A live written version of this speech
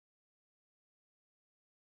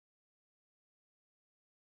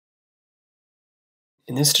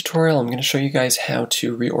In this tutorial, I'm going to show you guys how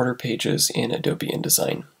to reorder pages in Adobe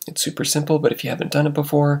InDesign. It's super simple, but if you haven't done it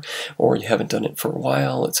before, or you haven't done it for a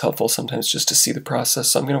while, it's helpful sometimes just to see the process.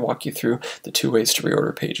 So I'm going to walk you through the two ways to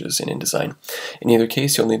reorder pages in InDesign. In either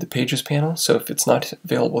case, you'll need the Pages panel. So if it's not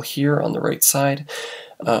available here on the right side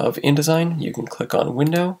of InDesign, you can click on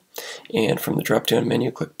Window, and from the drop-down menu,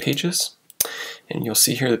 click Pages. And you'll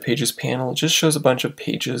see here the Pages panel. It just shows a bunch of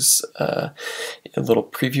pages, little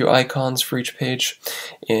preview icons for each page,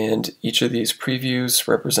 and each of these previews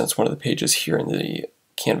represents one of the pages here in the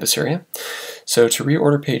canvas area. So to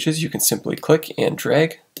reorder pages, you can simply click and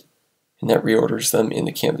drag, and that reorders them in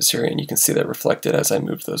the canvas area, and you can see that reflected as I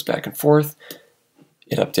move those back and forth.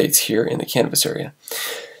 It updates here in the canvas area.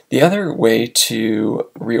 The other way to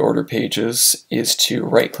reorder pages is to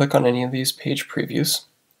right-click on any of these page previews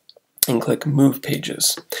and click Move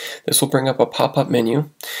Pages. This will bring up a pop-up menu,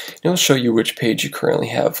 and it'll show you which page you currently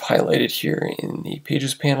have highlighted here in the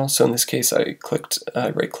Pages panel. So in this case, I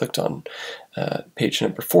right-clicked on page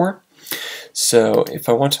number 4. So if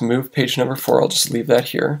I want to move page number 4, I'll just leave that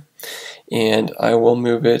here, and I will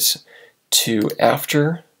move it to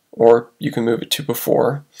after, or you can move it to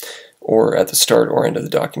before, or at the start or end of the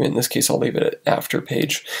document. In this case, I'll leave it at after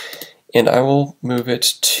page, and I will move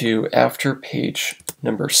it to after page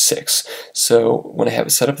number 6. So when I have it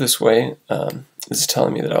set up this way, this is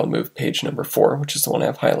telling me that I'll move page number 4, which is the one I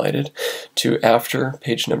have highlighted, to after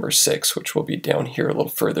page number 6, which will be down here a little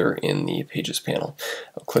further in the Pages panel.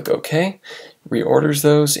 I'll click OK, reorders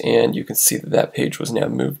those, and you can see that that page was now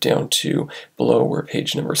moved down to below where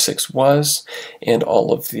page number 6 was, and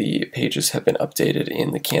all of the pages have been updated in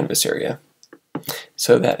the canvas area.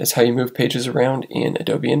 So that is how you move pages around in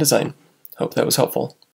Adobe InDesign. Hope that was helpful.